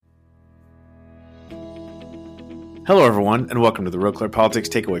Hello, everyone, and welcome to the Real Clear Politics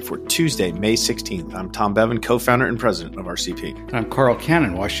Takeaway for Tuesday, May 16th. I'm Tom Bevan, co-founder and president of RCP. I'm Carl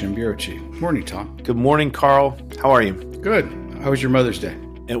Cannon, Washington Bureau Chief. Morning, Tom. Good morning, Carl. How are you? Good. How was your Mother's Day?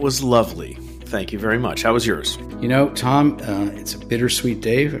 It was lovely. Thank you very much. How was yours? You know, Tom, it's a bittersweet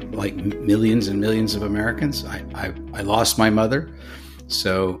day, like millions and millions of Americans. I lost my mother.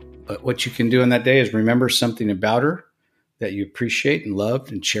 But what you can do on that day is remember something about her that you appreciate and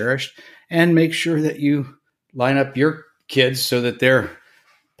loved and cherished, and make sure that you line up your kids so that they're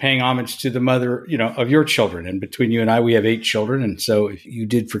paying homage to the mother, of your children. And between you and I, we have 8 children. And so if you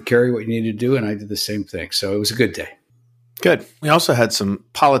did for Carrie what you needed to do, and I did the same thing. So it was a good day. Good. We also had some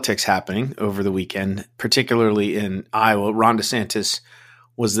politics happening over the weekend, particularly in Iowa. Ron DeSantis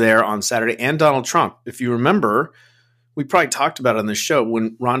was there on Saturday, and Donald Trump. If you remember, we probably talked about it on the show.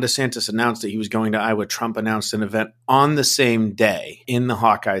 When Ron DeSantis announced that he was going to Iowa, Trump announced an event on the same day in the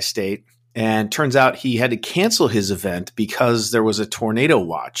Hawkeye state. And turns out he had to cancel his event because there was a tornado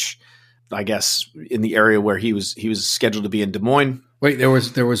watch, I guess, in the area where he was scheduled to be in Des Moines. Wait, there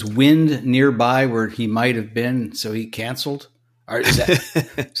was wind nearby where he might have been, so he canceled? Or is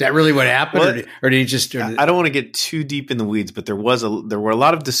that really what happened? Well, or did he just? I don't want to get too deep in the weeds, but there were a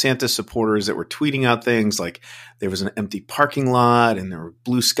lot of DeSantis supporters that were tweeting out things like there was an empty parking lot and there were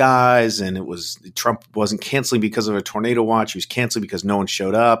blue skies, and Trump wasn't canceling because of a tornado watch. He was canceling because no one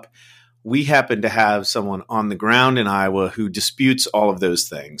showed up. We happen to have someone on the ground in Iowa who disputes all of those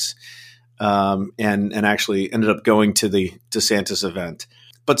things, and actually ended up going to the DeSantis event.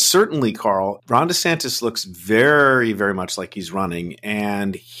 But certainly, Carl, Ron DeSantis looks very, very much like he's running,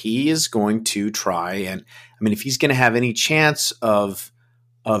 and he is going to try. And I mean, if he's going to have any chance of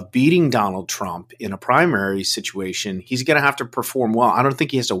beating Donald Trump in a primary situation, he's going to have to perform well. I don't think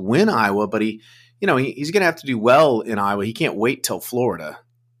he has to win Iowa, but he's going to have to do well in Iowa. He can't wait till Florida.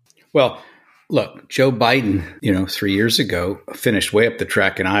 Well, look, Joe Biden, 3 years ago, finished way up the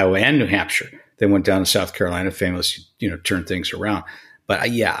track in Iowa and New Hampshire. They went down to South Carolina, famously, turned things around. But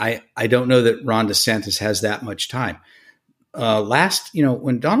I don't know that Ron DeSantis has that much time.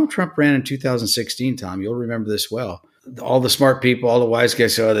 When Donald Trump ran in 2016, Tom, you'll remember this well. All the smart people, all the wise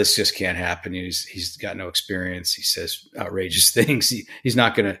guys say, this just can't happen. He's got no experience. He says outrageous things. He's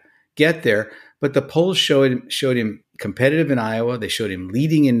not going to get there. But the polls showed him competitive in Iowa. They showed him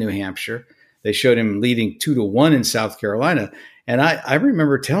leading in New Hampshire. They showed him leading 2-1 in South Carolina. And I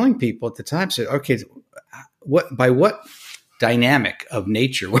remember telling people at the time, said, okay, by what dynamic of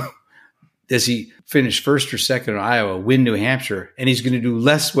nature does he finish first or second in Iowa, win New Hampshire, and he's going to do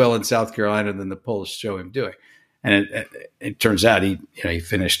less well in South Carolina than the polls show him doing? And it turns out he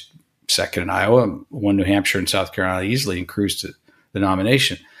finished second in Iowa, won New Hampshire and South Carolina easily, and cruised to the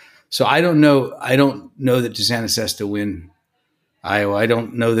nomination. So I don't know. I don't know that DeSantis has to win Iowa. I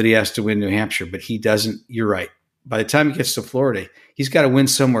don't know that he has to win New Hampshire, but he doesn't. You're right. By the time he gets to Florida, he's got to win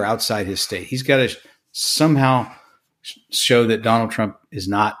somewhere outside his state. He's got to somehow show that Donald Trump is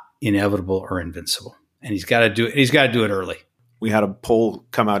not inevitable or invincible, and he's got to do it. He's got to do it early. We had a poll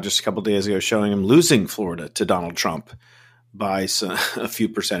come out just a couple of days ago showing him losing Florida to Donald Trump by a few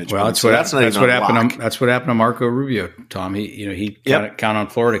percentage points. That's what happened to Marco Rubio, Tom. He count on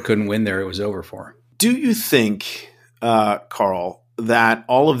Florida, couldn't win there. It was over for him. Do you think, Carl, that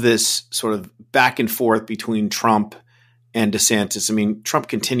all of this sort of back and forth between Trump and DeSantis, I mean, Trump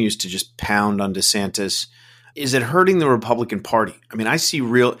continues to just pound on DeSantis. Is it hurting the Republican Party? I mean, I see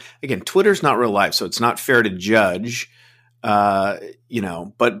Twitter's not real life, so it's not fair to judge. But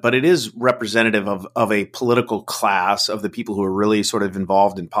it is representative of a political class of the people who are really sort of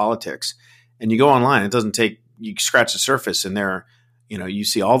involved in politics. And you go online, you scratch the surface, and you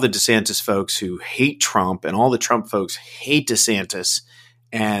see all the DeSantis folks who hate Trump and all the Trump folks hate DeSantis.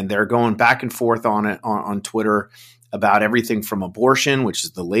 And they're going back and forth on it on Twitter about everything from abortion, which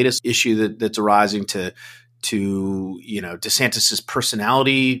is the latest issue that's arising, to DeSantis's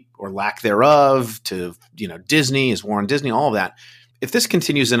personality or lack thereof, to Disney, his war on Disney, all of that. If this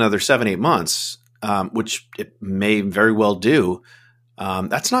continues another 7-8 months, which it may very well do,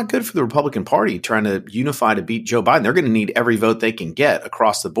 that's not good for the Republican Party trying to unify to beat Joe Biden. They're going to need every vote they can get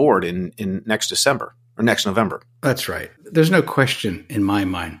across the board in next December or next November. That's right. There's no question in my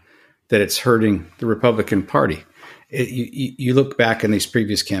mind that it's hurting the Republican Party. You look back in these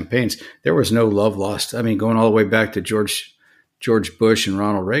previous campaigns, there was no love lost. I mean, going all the way back to George Bush and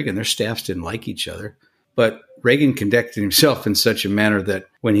Ronald Reagan, their staffs didn't like each other. But Reagan conducted himself in such a manner that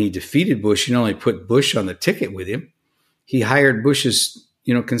when he defeated Bush, he not only put Bush on the ticket with him, he hired Bush's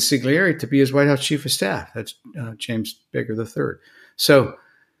consigliere to be his White House chief of staff. That's James Baker III. So,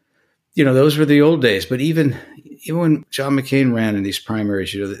 those were the old days. But even even when John McCain ran in these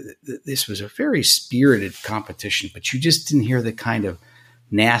primaries, this was a very spirited competition, but you just didn't hear the kind of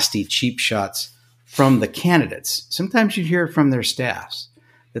nasty, cheap shots from the candidates. Sometimes you'd hear it from their staffs,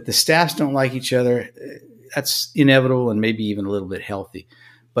 that the staffs don't like each other. That's inevitable and maybe even a little bit healthy.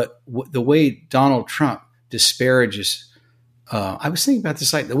 But the way Donald Trump disparages, I was thinking about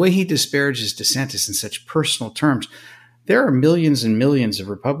this, like the way he disparages DeSantis in such personal terms. There are millions and millions of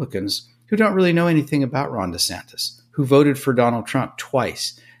Republicans who don't really know anything about Ron DeSantis, who voted for Donald Trump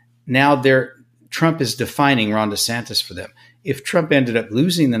twice. Now Trump is defining Ron DeSantis for them. If Trump ended up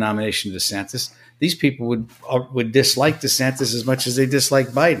losing the nomination to DeSantis, these people would dislike DeSantis as much as they dislike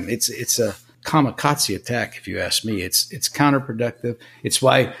Biden. It's a kamikaze attack, if you ask me. It's counterproductive. It's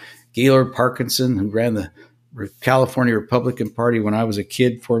why Gaylord Parkinson, who ran the California Republican Party when I was a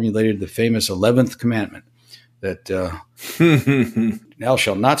kid, formulated the famous 11th commandment that thou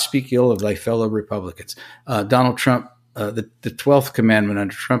shalt not speak ill of thy fellow Republicans. Donald Trump, the 12th commandment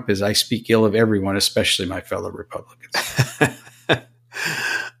under Trump is I speak ill of everyone, especially my fellow Republicans.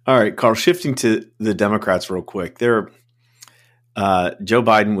 All right, Carl, shifting to the Democrats real quick. Joe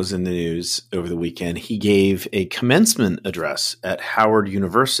Biden was in the news over the weekend. He gave a commencement address at Howard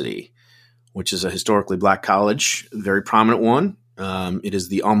University, which is a historically black college, a very prominent one. It is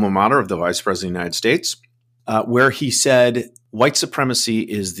the alma mater of the Vice President of the United States, where he said white supremacy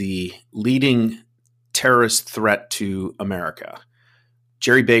is the leading terrorist threat to America.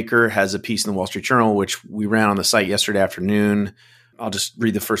 Jerry Baker has a piece in the Wall Street Journal, which we ran on the site yesterday afternoon. I'll just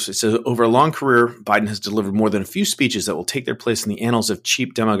read the first. It says, over a long career, Biden has delivered more than a few speeches that will take their place in the annals of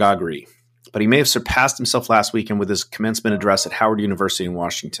cheap demagoguery. But he may have surpassed himself last weekend with his commencement address at Howard University in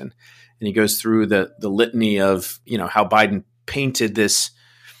Washington. And he goes through the litany of, how Biden painted this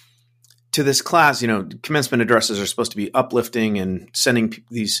to this class. Commencement addresses are supposed to be uplifting and sending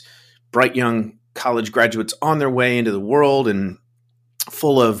these bright young college graduates on their way into the world and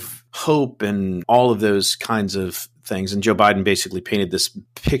full of hope and all of those kinds of things. And Joe Biden basically painted this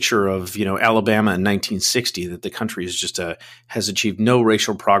picture of, Alabama in 1960, that the country is has achieved no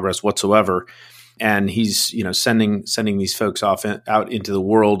racial progress whatsoever. And he's, sending these folks out into the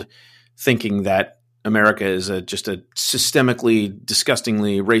world thinking that America is just a systemically,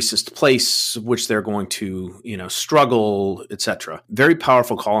 disgustingly racist place, which they're going to, struggle, etc. Very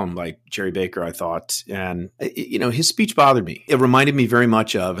powerful column by Jerry Baker, I thought. And, his speech bothered me. It reminded me very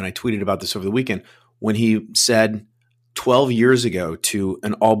much of, and I tweeted about this over the weekend, when he said 12 years ago to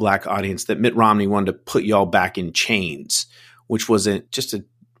an all-black audience that Mitt Romney wanted to put y'all back in chains, which was just a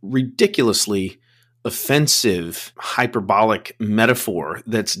ridiculously offensive, hyperbolic metaphor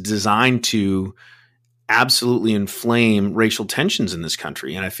that's designed to absolutely inflame racial tensions in this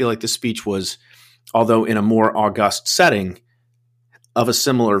country. And I feel like this speech was, although in a more august setting, of a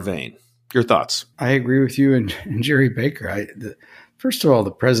similar vein. Your thoughts? I agree with you and Jerry Baker. First of all,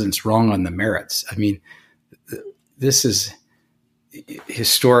 the president's wrong on the merits. I mean, this is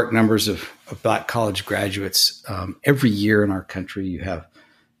historic numbers of black college graduates. Every year in our country, you have,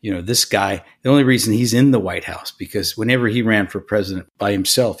 this guy. The only reason he's in the White House, because whenever he ran for president by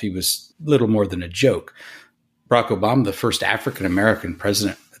himself, he was little more than a joke. Barack Obama, the first African-American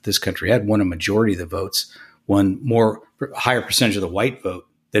president that this country had, won a majority of the votes, won higher percentage of the white vote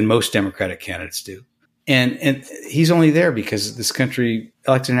than most Democratic candidates do. And he's only there because this country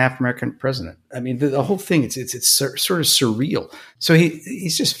elected an African-American president. I mean, the whole thing, it's sort of surreal. So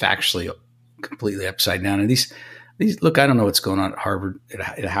he's just factually completely upside down. And these look, I don't know what's going on at Harvard,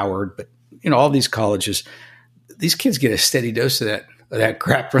 at Howard, but all these colleges, these kids get a steady dose of that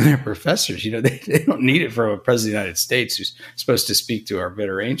crap from their professors. They don't need it from a president of the United States who's supposed to speak to our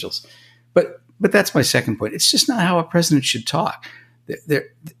better angels. But that's my second point. It's just not how a president should talk.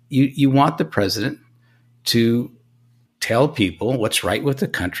 You want the president to tell people what's right with the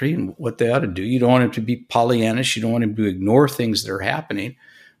country and what they ought to do. You don't want him to be Pollyannish. You don't want him to ignore things that are happening.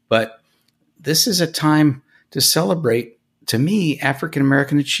 But this is a time to celebrate, to me,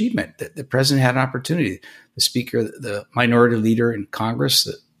 African-American achievement. The president had an opportunity. The speaker, the minority leader in Congress,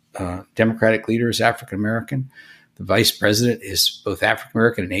 the Democratic leader is African-American. The vice president is both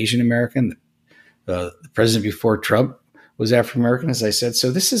African-American and Asian-American. The president before Trump was African-American, as I said. So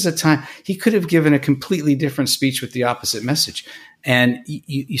this is a time he could have given a completely different speech with the opposite message. And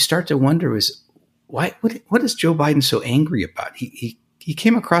you start to wonder, what is Joe Biden so angry about? He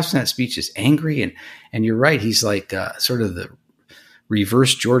came across in that speech as angry, and you're right. He's like sort of the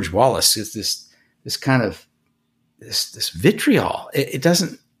reverse George Wallace. It's this kind of this vitriol.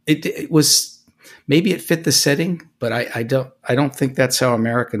 It was, maybe it fit the setting, but I don't think that's how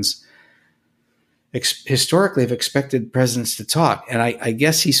Americans historically have expected presidents to talk. And I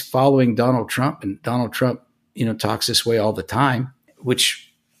guess he's following Donald Trump, and Donald Trump talks this way all the time,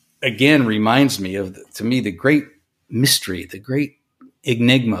 which again reminds me of, to me, the great mystery, the great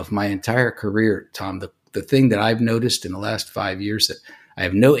enigma of my entire career, Tom, the thing that I've noticed in the last 5 years that I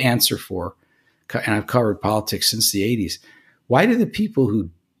have no answer for, and I've covered politics since the 80s. Why do the people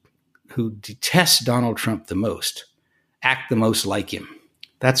who detest Donald Trump the most act the most like him?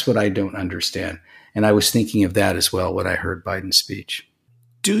 That's what I don't understand. And I was thinking of that as well when I heard Biden's speech.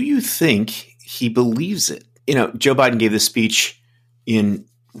 Do you think he believes it? Joe Biden gave this speech in,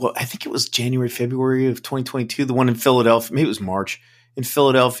 I think it was January, February of 2022, the one in Philadelphia. Maybe it was March in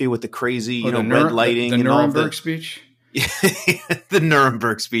Philadelphia with the crazy, red lighting. The Nuremberg speech? The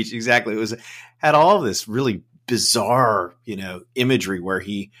Nuremberg speech. Exactly. It had all this really bizarre, imagery where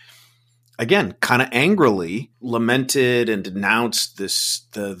he, again, kind of angrily lamented and denounced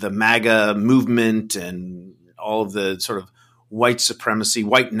the MAGA movement and all of the sort of white supremacy,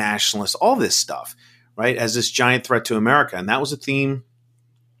 white nationalists, all this stuff, right, as this giant threat to America. And that was a theme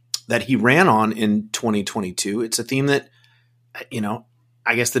that he ran on in 2022. It's a theme that,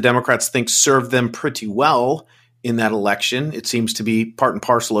 I guess the Democrats think served them pretty well in that election. It seems to be part and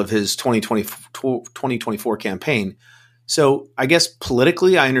parcel of his 2024 campaign. So I guess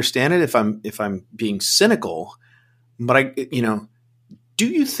politically, I understand it if I'm being cynical, but do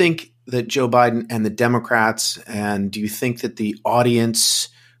you think that Joe Biden and the Democrats, and do you think that the audience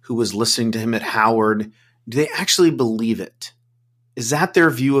who was listening to him at Howard, do they actually believe it? Is that their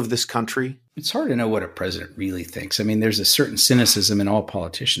view of this country? It's hard to know what a president really thinks. I mean, there's a certain cynicism in all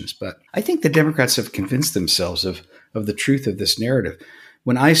politicians, but I think the Democrats have convinced themselves of the truth of this narrative.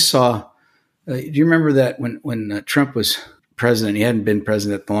 When I saw, do you remember that when Trump was president, he hadn't been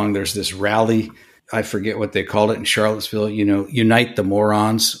president long, there's this rally, I forget what they called it in Charlottesville, unite the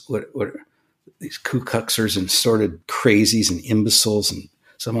morons, what these Ku Kluxers and sordid crazies and imbeciles, and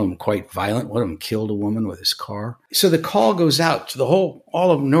some of them quite violent. One of them killed a woman with his car. So the call goes out to all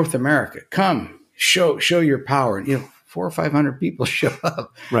of North America. Come, show your power. And 400 or 500 people show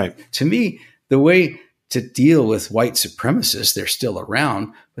up. Right. To me, the way to deal with white supremacists, they're still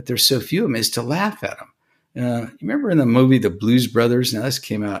around, but there's so few of them, is to laugh at them. You remember in the movie The Blues Brothers? Now this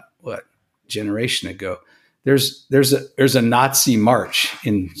came out a generation ago. There's a Nazi march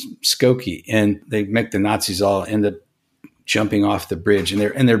in Skokie, and they make the Nazis all end up jumping off the bridge,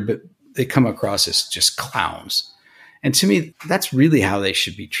 and they come across as just clowns. And to me, that's really how they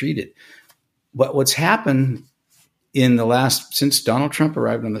should be treated. But what's happened since Donald Trump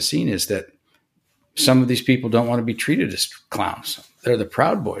arrived on the scene is that some of these people don't want to be treated as clowns. They're the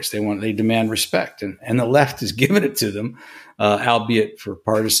Proud Boys. They demand respect, and the left has given it to them, albeit for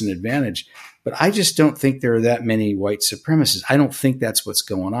partisan advantage. But I just don't think there are that many white supremacists. I don't think that's what's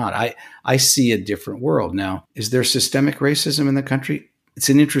going on. I see a different world. Now, is there systemic racism in the country? It's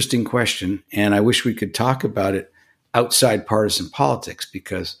an interesting question, and I wish we could talk about it outside partisan politics,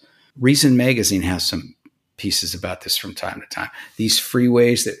 because Reason Magazine has some pieces about this from time to time. These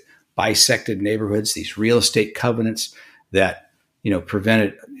freeways that bisected neighborhoods, these real estate covenants that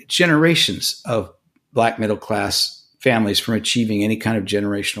prevented generations of Black middle class families from achieving any kind of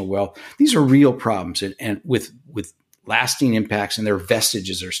generational wealth. These are real problems and with lasting impacts, and their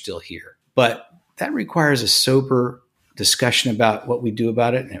vestiges are still here. But that requires a sober discussion about what we do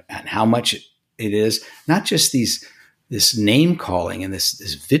about it and how much it is, not just this name calling and this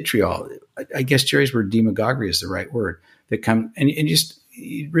vitriol. I guess Jerry's word demagoguery is the right word, that come and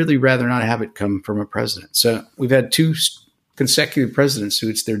you'd really rather not have it come from a president. So we've had 2 consecutive presidents who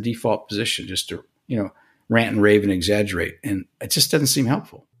it's their default position just to, rant and rave and exaggerate. And it just doesn't seem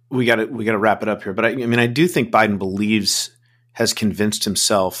helpful. We got to wrap it up here. But I do think Biden has convinced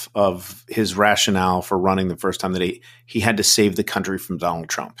himself of his rationale for running the first time, that he had to save the country from Donald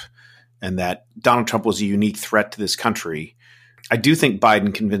Trump, and that Donald Trump was a unique threat to this country. I do think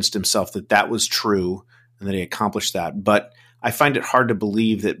Biden convinced himself that was true and that he accomplished that. But I find it hard to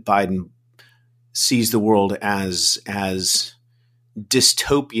believe that Biden sees the world as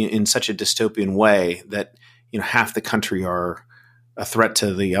dystopian, in such a dystopian way that half the country are a threat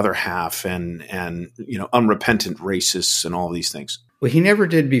to the other half, and unrepentant racists and all these things. Well, he never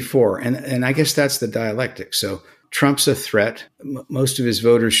did before, and I guess that's the dialectic. So Trump's a threat. Most of his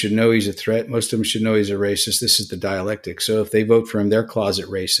voters should know he's a threat. Most of them should know he's a racist. This is the dialectic. So if they vote for him, they're closet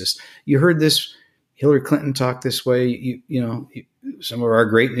racist. You heard this. Hillary Clinton talked this way. Some of our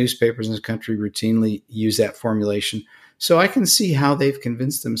great newspapers in this country routinely use that formulation. So I can see how they've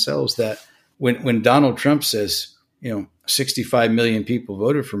convinced themselves that when Donald Trump says, 65 million people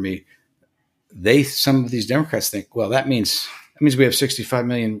voted for me, some of these Democrats think, well, that means we have 65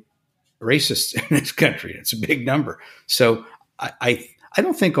 million racists in this country. It's a big number. So I I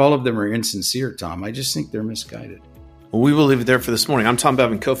don't think all of them are insincere, Tom. I just think they're misguided. Well, we will leave it there for this morning. I'm Tom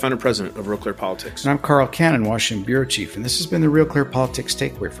Bevan, co-founder and president of Real Clear Politics. And I'm Carl Cannon, Washington bureau chief. And this has been the Real Clear Politics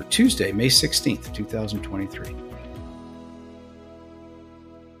Takeaway for Tuesday, May 16th, 2023.